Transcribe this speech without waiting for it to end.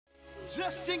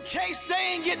Just in case they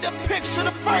ain't get the picture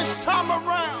the first time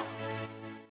around.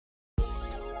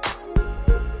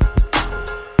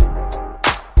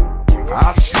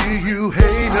 I see you,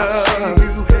 hater.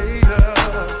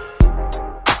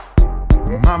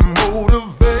 My motivator.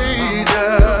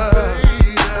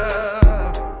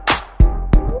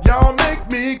 Y'all make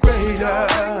me greater.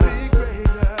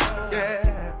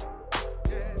 Yeah.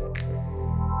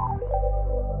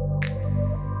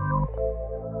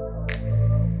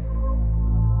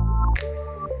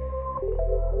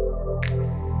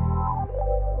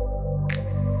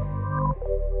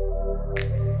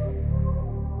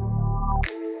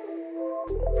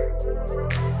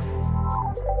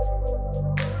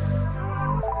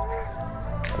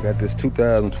 I got this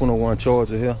 2021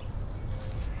 Charger here.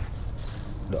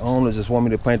 The owner just want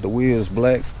me to paint the wheels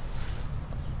black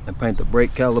and paint the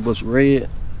brake calipers red.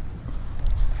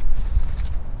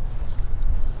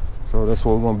 So that's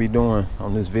what we're gonna be doing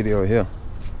on this video here.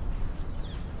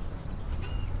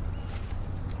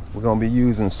 We're gonna be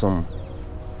using some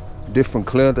different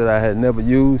clear that I had never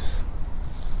used.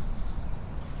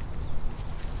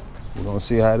 We're gonna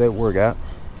see how that work out.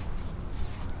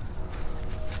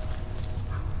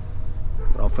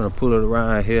 I'm finna pull it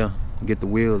around here and get the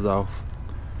wheels off.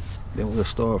 Then we'll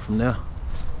start from there.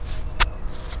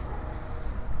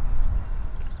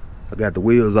 I got the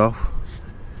wheels off.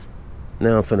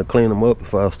 Now I'm finna clean them up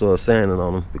before I start sanding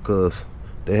on them because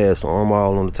they had some armor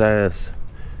all on the tires.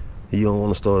 You don't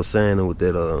want to start sanding with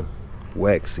that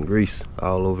wax and grease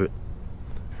all over it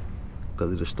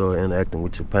because it'll start interacting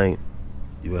with your paint.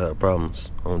 You'll have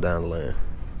problems on down the line.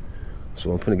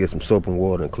 So I'm finna get some soap and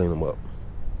water and clean them up.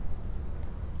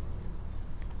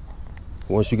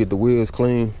 Once you get the wheels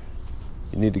clean,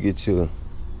 you need to get your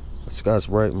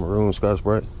Scotch-Brite, maroon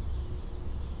Scotch-Brite.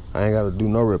 I ain't gotta do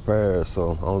no repairs,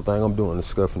 so the only thing I'm doing is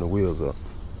scuffing the wheels up.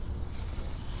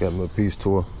 Got me a piece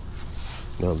tool.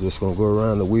 Now I'm just gonna go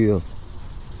around the wheel,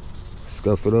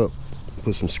 scuff it up,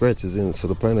 put some scratches in it so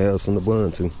the painter has something to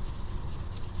bond to.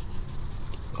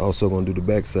 Also gonna do the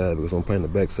backside because I'm painting the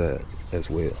backside as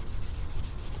well.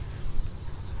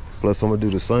 Plus I'm gonna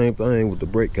do the same thing with the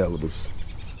brake calipers.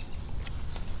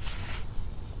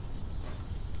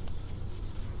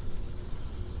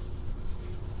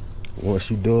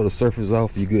 Once you dull the surface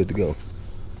off, you're good to go.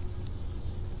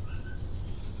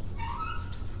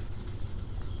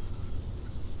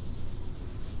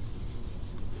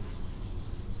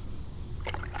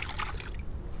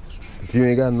 If you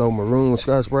ain't got no maroon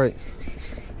Scotch-Brite,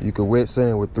 you can wet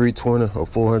sand with 320 or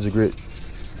 400 grit.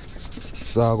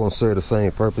 It's all gonna serve the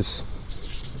same purpose.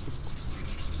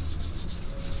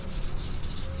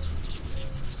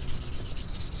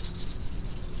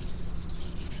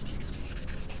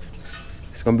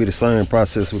 It's gonna be the same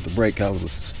process with the brake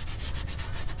calipers.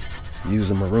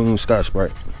 Using maroon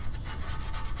Scotch-Brite.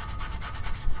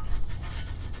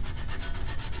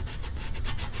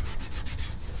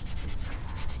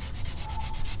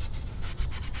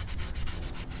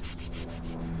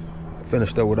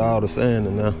 Finished up with all the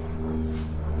sanding now.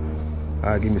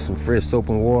 I'll give me some fresh soap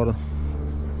and water,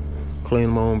 clean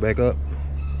them on back up,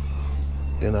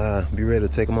 then I'll be ready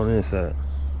to take them on the inside.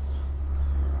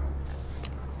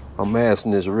 I'm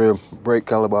masking this rear brake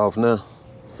caliper off now.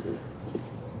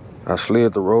 I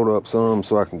slid the rotor up some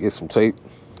so I can get some tape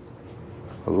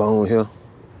along here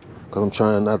because I'm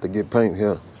trying not to get paint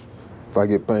here. If I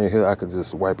get paint here, I can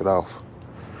just wipe it off.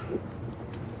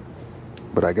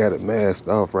 But I got it masked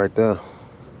off right there.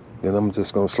 Then I'm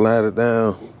just gonna slide it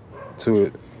down to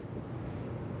it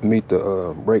meet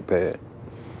the brake pad,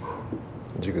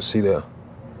 as you can see there.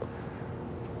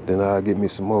 Then I'll get me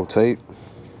some more tape.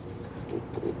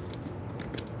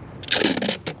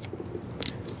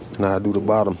 Now I do the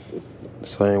bottom the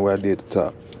same way I did the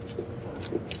top.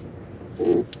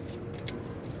 And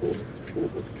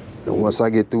once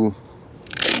I get through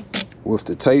with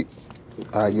the tape,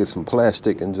 I get some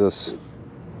plastic and just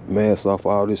mask off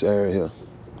all this area here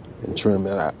and trim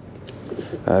it out.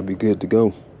 I'll be good to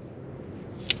go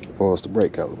as far as the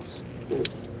brake calipers.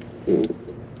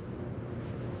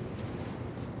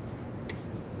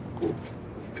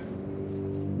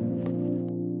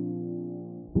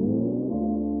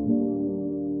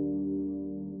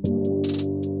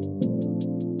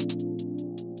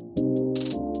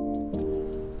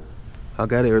 I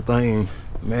got everything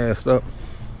masked up.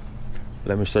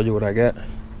 Let me show you what I got.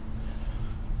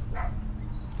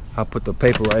 I put the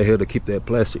paper right here to keep that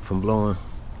plastic from blowing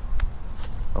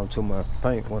onto my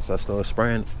paint once I start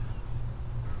spraying it.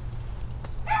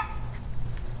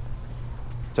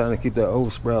 Trying to keep that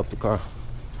overspray off the car.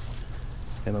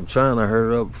 And I'm trying to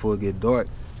hurry up before it get dark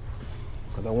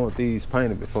because I want these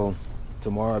painted before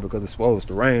tomorrow because it's supposed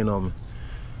to rain on me.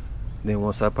 Then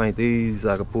once I paint these,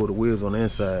 I can pull the wheels on the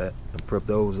inside and prep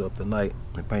those up tonight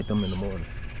and paint them in the morning.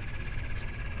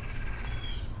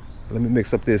 Let me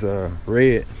mix up this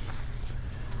red.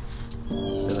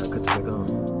 Then I cut you back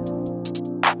on.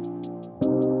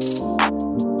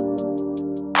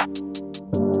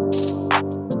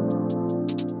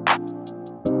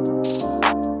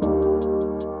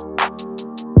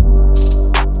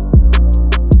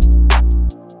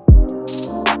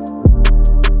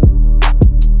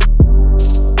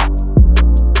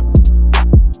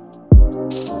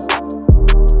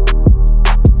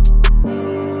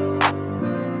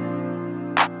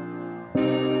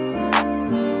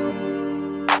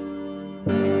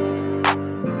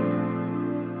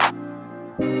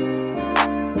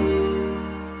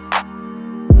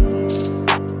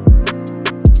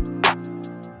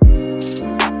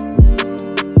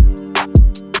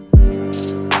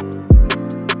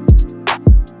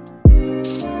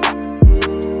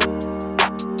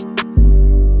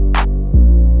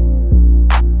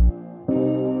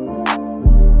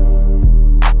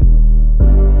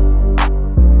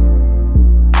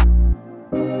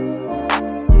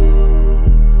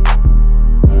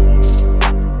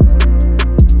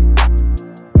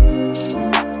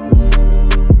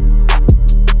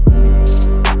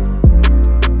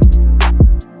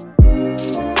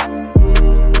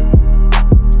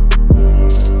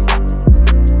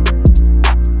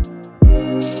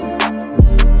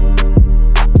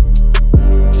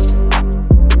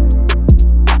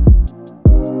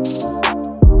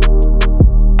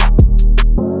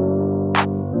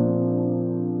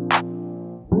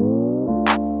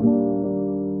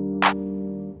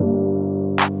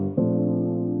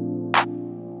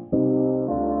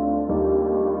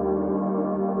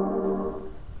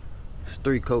 It's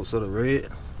 3 coats of the red.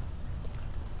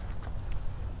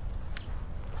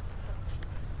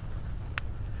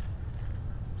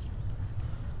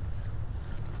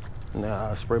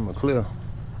 Now I spray my clear.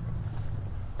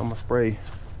 I'm gonna spray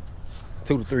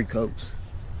 2 to 3 coats.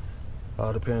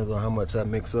 All depends on how much I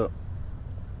mix up.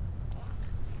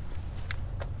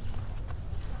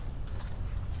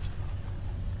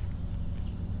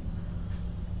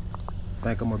 I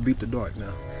think I'm gonna beat the dark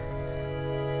now.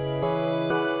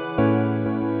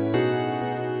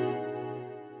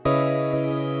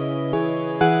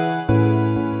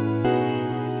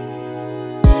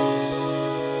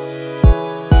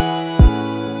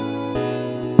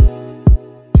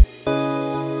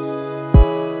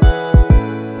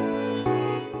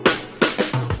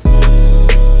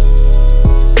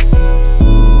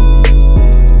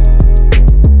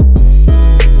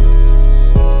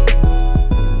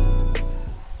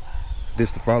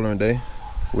 This the following day.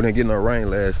 We didn't get no rain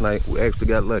last night. We actually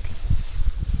got lucky.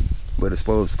 But it's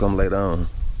supposed to come later on.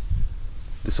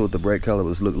 This is what the brake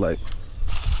calipers look like.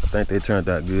 I think they turned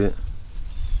out good.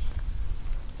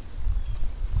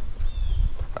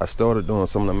 I started doing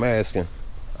some of the masking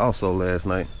also last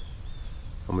night.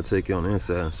 I'm gonna take you on the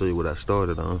inside and show you what I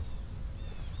started on.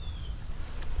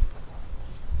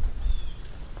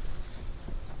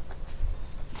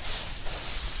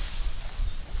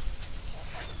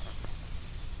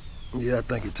 Yeah, I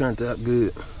think it turned out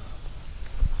good.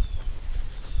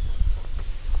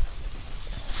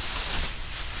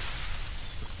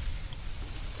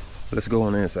 Let's go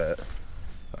on the inside.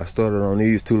 I started on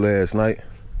these 2 last night.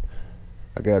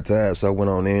 I got tired, so I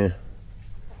went on in.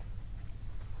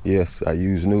 Yes, I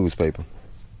used newspaper,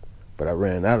 but I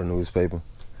ran out of newspaper.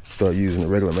 Started using the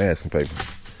regular masking paper.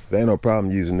 There ain't no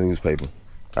problem using newspaper.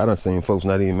 I done seen folks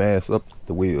not even mask up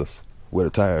the wheels with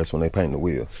the tires when they paint the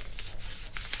wheels.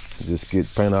 Just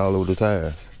get paint all over the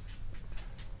tires.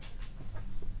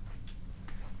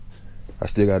 I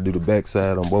still gotta do the back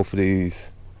side on both of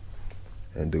these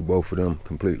and do both of them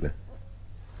completely.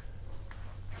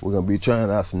 We're gonna be trying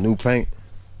out some new paint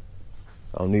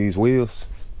on these wheels.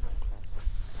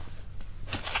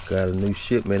 Got a new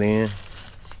shipment in.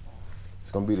 It's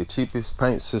gonna be the cheapest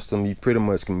paint system you pretty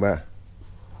much can buy.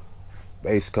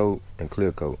 Base coat and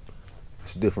clear coat.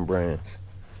 It's different brands.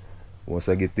 Once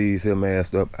I get these here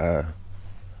masked up, I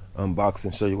unbox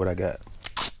and show you what I got.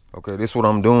 Okay, this is what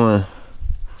I'm doing.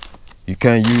 You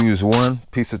can't use one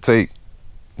piece of tape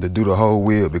to do the whole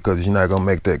wheel because you're not gonna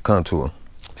make that contour.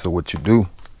 So what you do,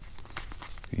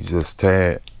 you just tie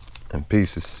it in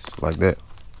pieces like that.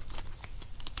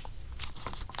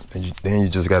 And then you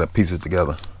just gotta piece it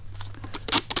together.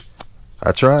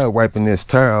 I tried wiping this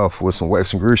tire off with some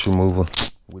wax and grease remover,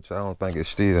 which I don't think it's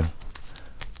still,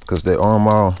 because that arm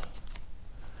all,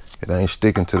 it ain't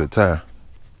sticking to the tire.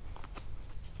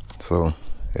 So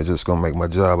it's just gonna make my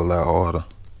job a lot harder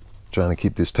trying to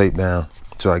keep this tape down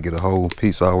till I get a whole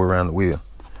piece all the way around the wheel.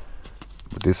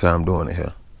 But this is how I'm doing it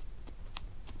here.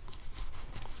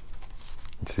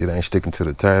 See, it ain't sticking to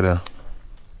the tire there.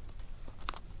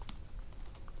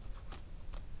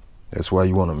 That's why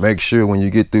you want to make sure when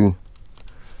you get through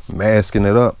masking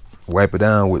it up, wipe it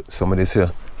down with some of this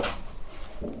here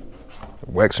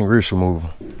wax and grease remover.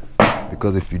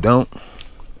 Because if you don't,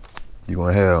 you're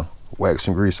going to have wax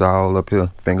and grease all up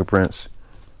here, fingerprints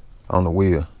on the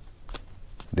wheel.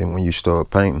 Then when you start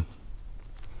painting,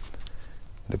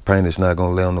 the paint is not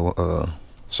going to lay on the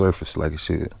surface like it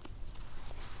should.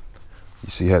 You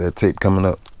see how that tape coming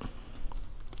up?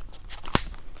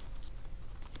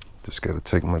 Just got to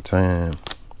take my time.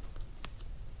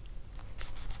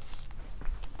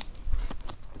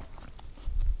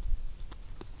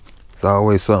 It's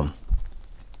always something.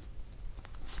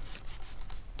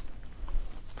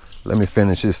 Let me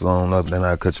finish this long up, then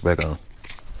I'll cut you back on.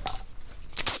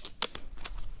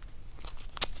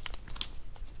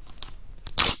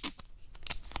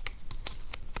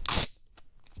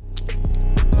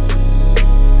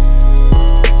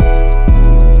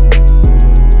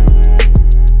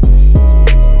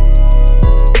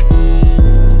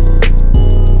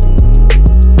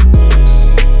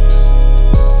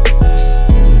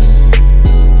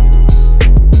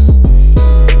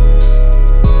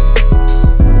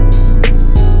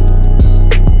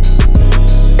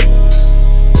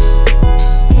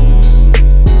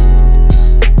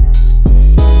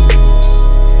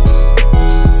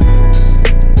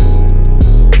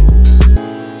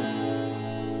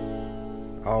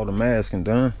 All the masking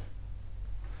done.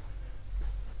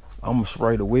 I'm gonna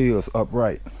spray the wheels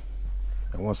upright,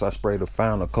 and once I spray the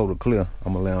final coat of clear,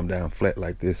 I'm gonna lay them down flat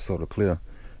like this so the clear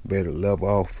be able to level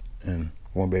off and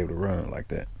won't be able to run like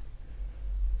that.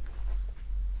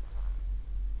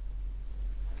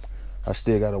 I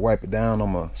still gotta wipe it down.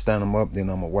 I'm gonna stand them up, then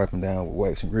I'm gonna wipe them down with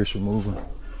wax and grease remover.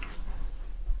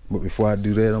 But before I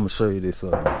do that, I'm gonna show you this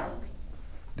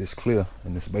this clear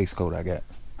and this base coat I got.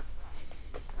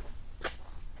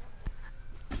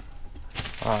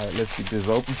 Alright, let's get this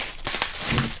open.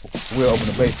 We'll open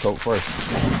the base coat first.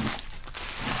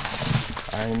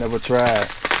 I ain't never tried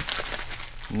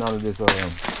none of this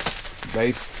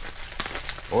base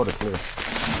or the clear.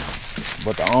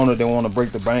 But the owner didn't want to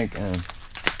break the bank, and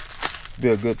it'd be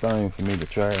a good thing for me to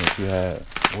try and see how it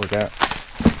work out.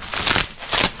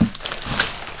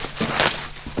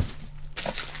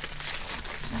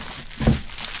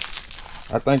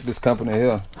 I think this company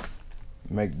here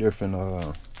make different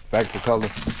factory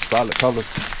colors, solid colors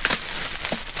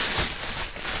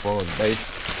for the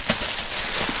base.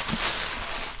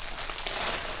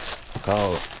 It's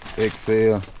called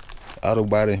XL Auto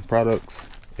Body Products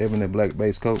Ebony Black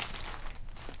Base Coat,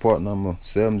 part number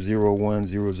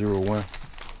 701001.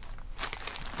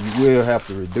 You will have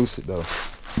to reduce it though,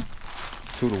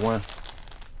 2-to-1.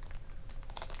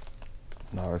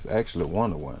 No, it's actually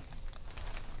 1-to-1.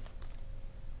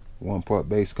 1 part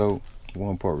base coat,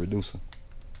 1 part reducer.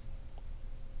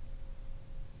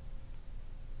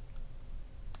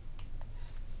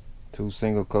 2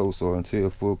 single coats or until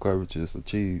full coverage is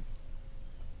achieved.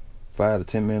 5 to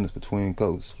 10 minutes between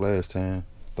coats. Flash time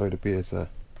 30 psi.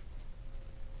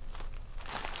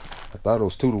 I thought it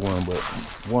was 2-to-1, but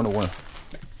it's 1-to-1.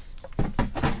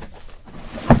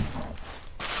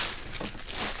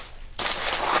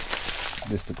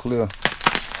 This the clear.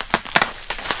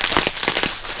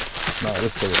 No,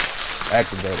 this the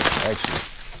activator. Actually,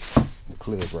 the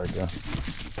clear is right there.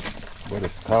 But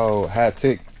it's called High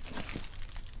Tech.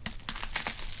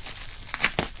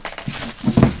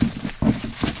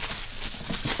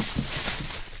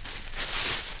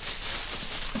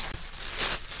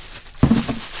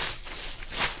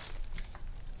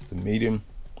 Medium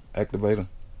activator.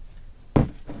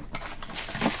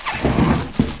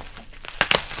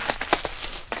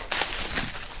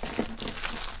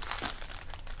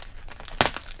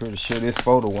 Pretty sure this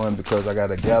 4-to-1 because I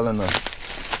got a gallon of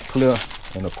clear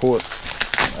and a quart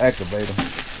activator.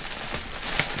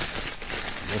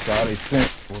 That's all they sent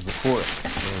was a quart.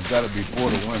 So it's gotta be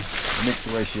 4-to-1 mixed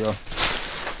ratio.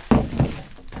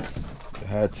 The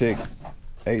High Tech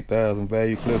 8000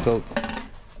 value clear coat.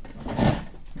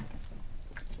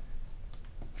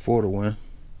 4-to-1.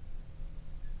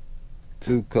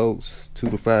 2 coats, 2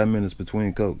 to 5 minutes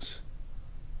between coats.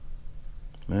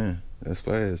 Man, that's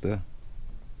fast though.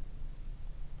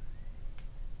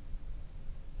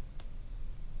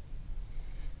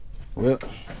 Well,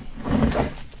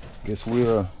 guess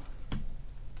we'll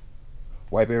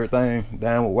wipe everything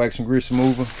down with wax and grease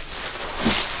remover.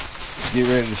 Get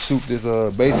ready to shoot this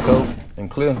base coat and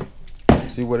clear.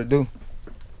 See what it do.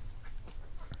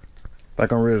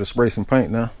 Like I'm ready to spray some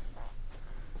paint now.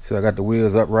 So I got the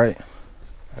wheels upright.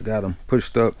 I got them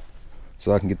pushed up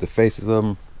so I can get the faces of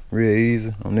them real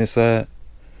easy on this side.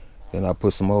 Then I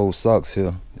put some old socks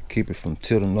here to keep it from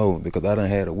tilting over because I done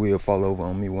had a wheel fall over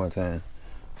on me one time.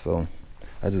 So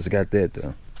I just got that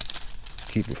to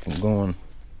keep it from going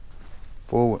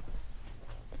forward.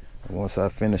 And once I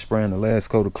finish spraying the last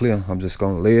coat of clear, I'm just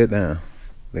gonna lay it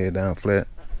down flat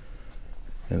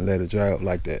and let it dry up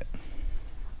like that.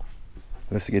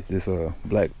 Let's get this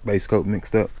black base coat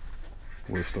mixed up.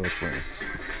 We'll start spraying.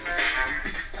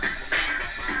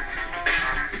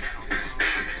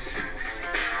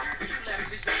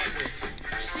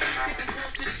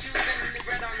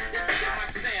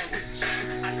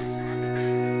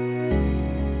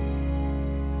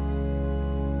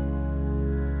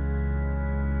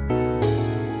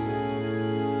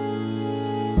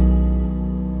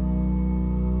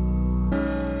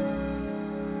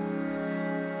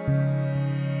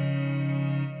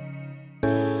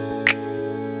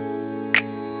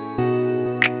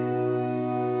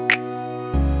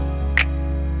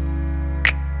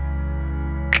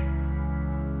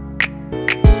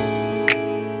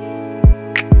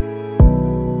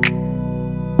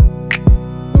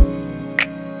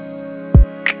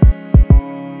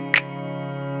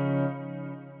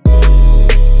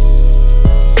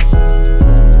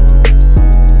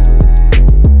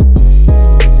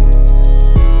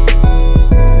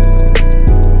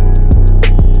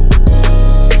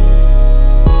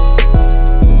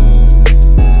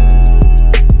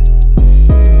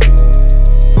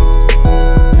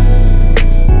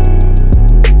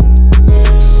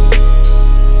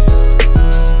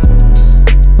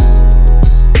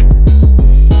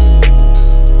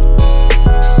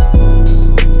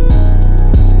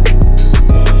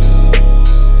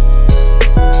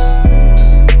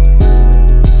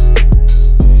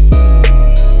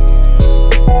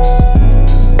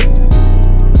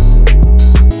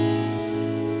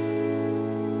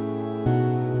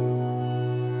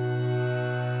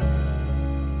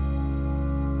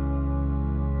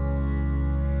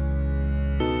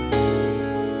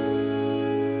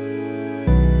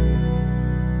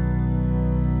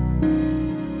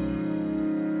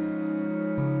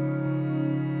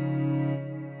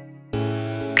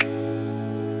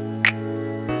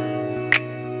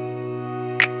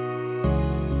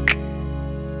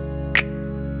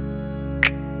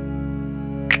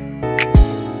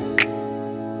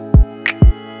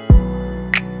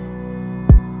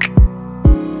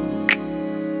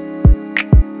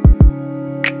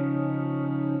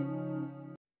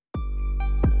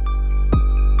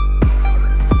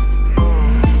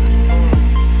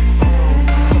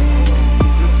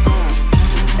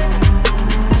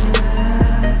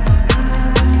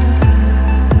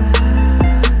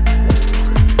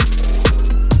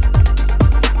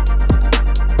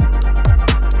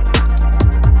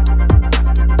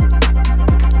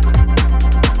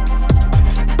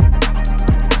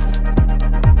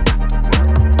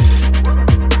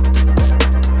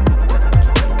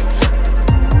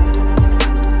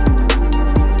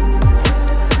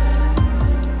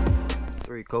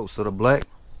 Coats of the black.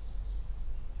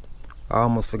 I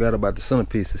almost forgot about the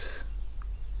centerpieces.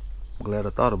 I'm glad I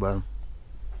thought about them.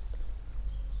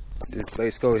 This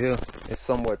base coat here is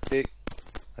somewhat thick.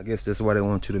 I guess that's why they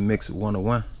want you to mix it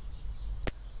 1-to-1.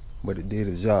 But it did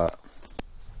its job.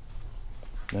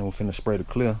 Now we're finna spray the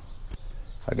clear.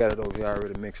 I got it over here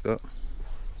already mixed up.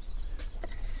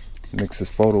 Mix is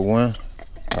 4-to-1.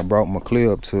 I brought my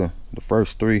clear up to the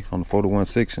first 3 on the 4-to-1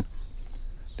 section.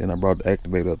 Then I brought the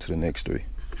activator up to the next 3.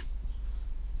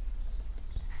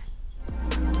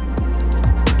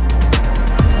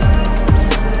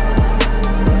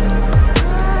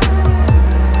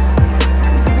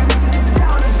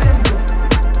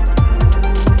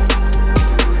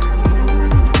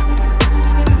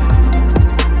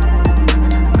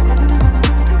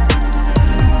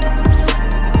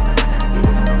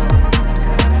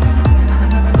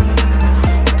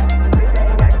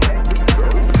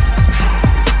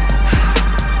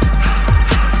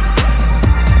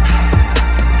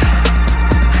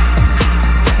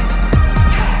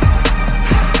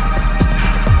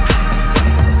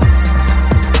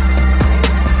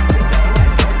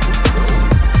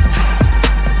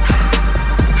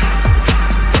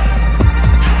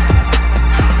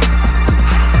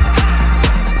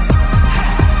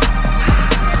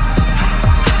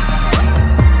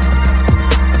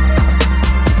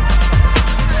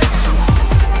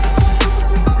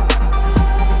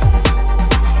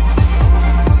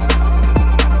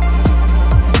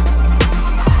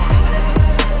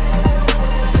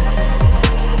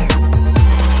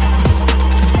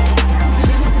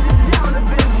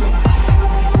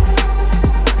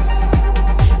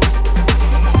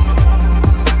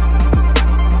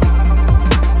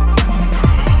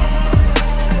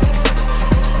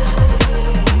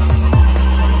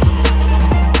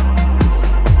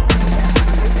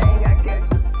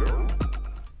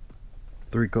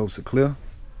 coats of clear.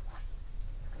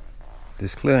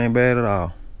 This clear ain't bad at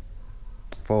all.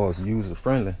 As far as user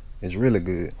friendly, it's really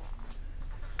good.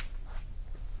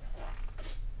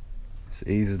 It's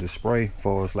easy to spray. As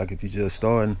far as like if you just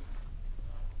starting,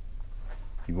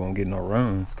 you won't get no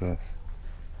runs, cause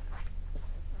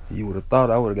you would have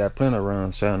thought I would have got plenty of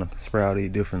runs trying to spray all these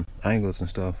different angles and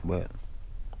stuff, but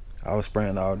I was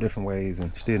spraying all different ways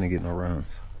and still didn't get no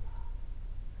runs.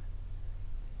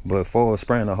 But for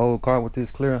spraying the whole car with this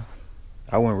clear,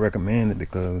 I wouldn't recommend it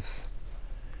because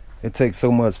it takes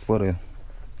so much for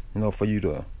the, for you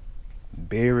to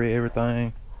bury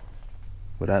everything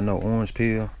without no orange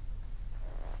peel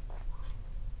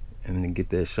and then get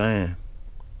that shine.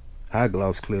 High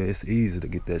gloss clear, it's easy to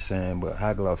get that shine, but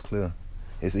high gloss clear,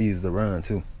 it's easy to run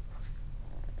too.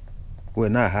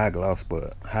 Well, not high gloss,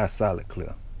 but high solid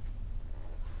clear.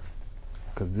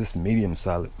 Cause this medium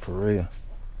solid for real.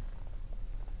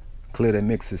 Clear that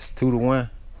mixes 2 to 1.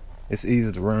 It's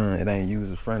easy to run. It ain't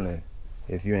user friendly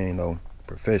if you ain't no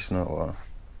professional or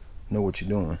know what you're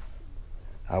doing.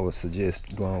 I would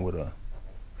suggest going with a,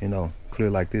 clear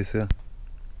like this here.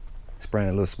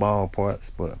 Spraying little small parts,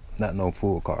 but not no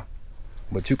full car.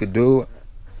 But you could do it,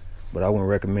 but I wouldn't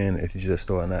recommend it if you're just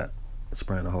starting out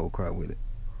spraying the whole car with it.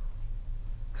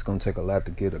 It's gonna take a lot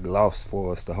to get a gloss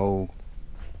for us, the whole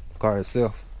car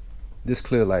itself. This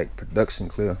clear like production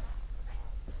clear.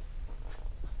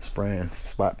 Spraying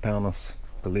spot panels,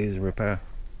 collision repair.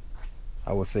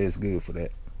 I would say it's good for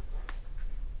that.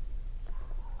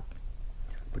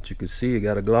 But you can see it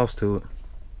got a gloss to it.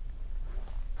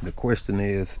 The question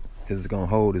is it gonna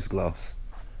hold this gloss?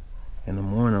 In the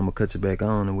morning I'm gonna cut it back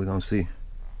on and we're gonna see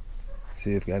if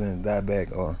it got any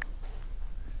dieback or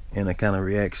any kind of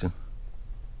reaction.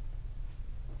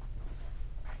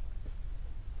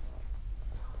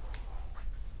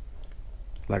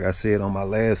 Like I said on my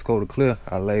last coat of clear,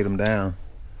 I laid them down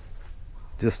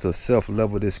just to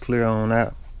self-level this clear on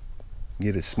out,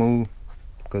 get it smooth,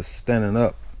 because standing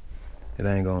up, it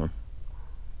ain't gonna,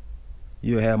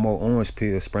 you'll have more orange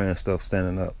peel spraying stuff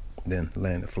standing up than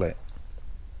laying it flat.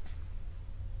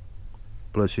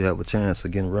 Plus you have a chance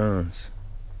of getting runs.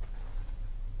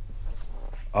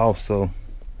 Also,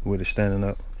 with it standing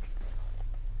up,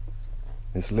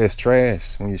 it's less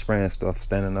trash when you're spraying stuff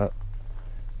standing up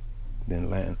than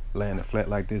laying it flat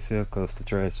like this here, because the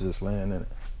trash is just laying in it.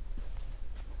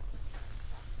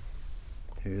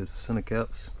 Here's the center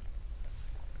caps.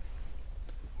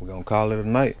 We're gonna call it a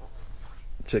night.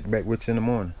 Check back with you in the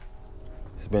morning.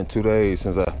 It's been 2 days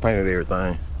since I painted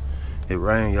everything. It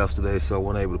rained yesterday, so I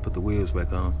wasn't able to put the wheels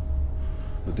back on.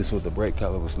 But this is what the brake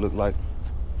calipers look like.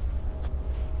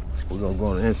 We're gonna go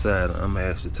on the inside and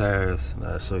unmask the tires, and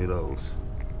I'll show you those.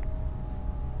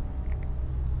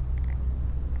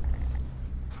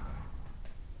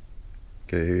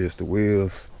 Okay, here's the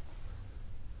wheels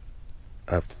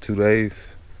after 2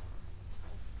 days.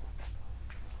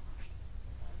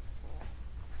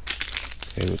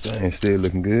 Everything's still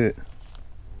looking good.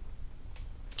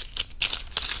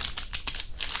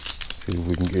 See if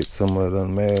we can get some of it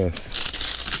unmasked.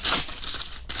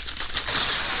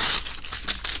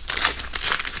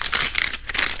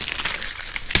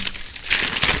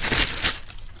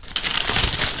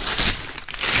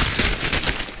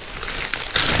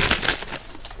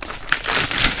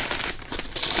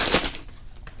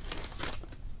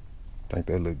 I think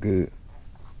that look good.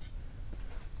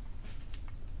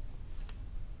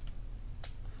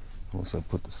 Once I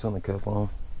put the center cap on,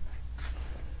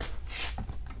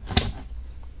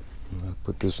 I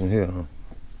put this one here on.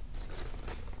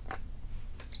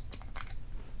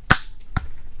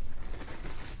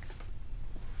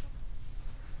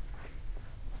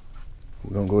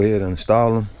 We're gonna go ahead and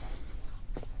install them,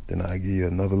 then I'll give you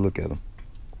another look at them.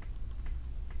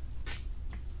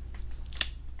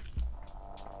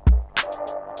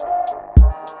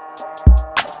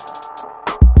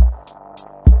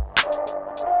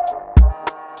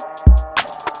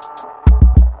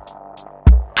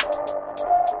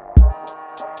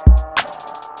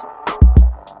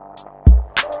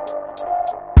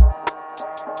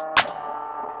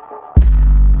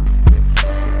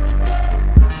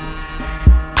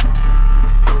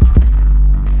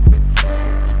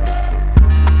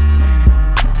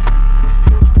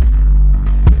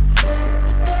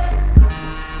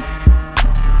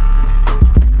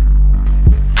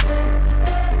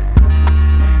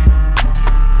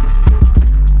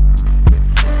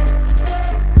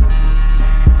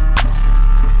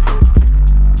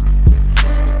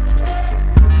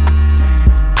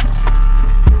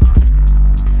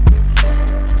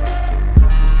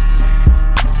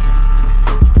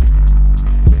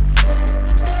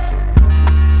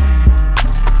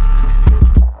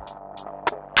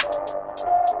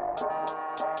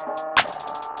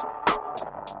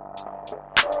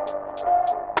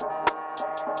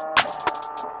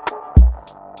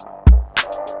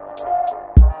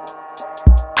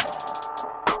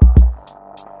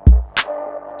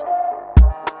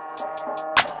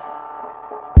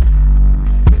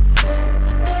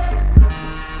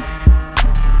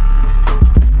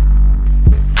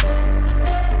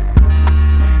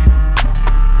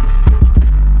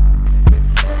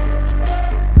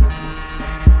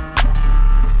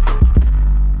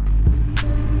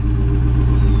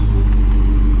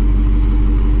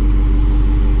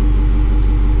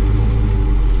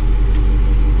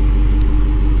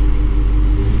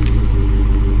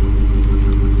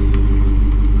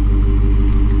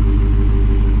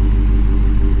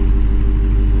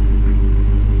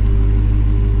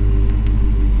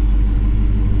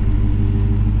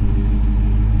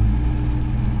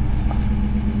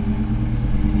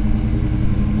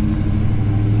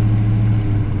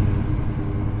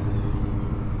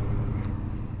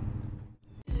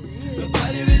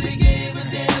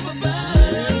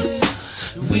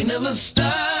 never stop.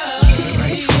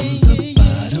 Right from the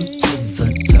bottom to the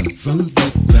top, from the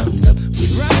ground up, we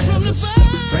never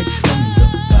stop. Right from the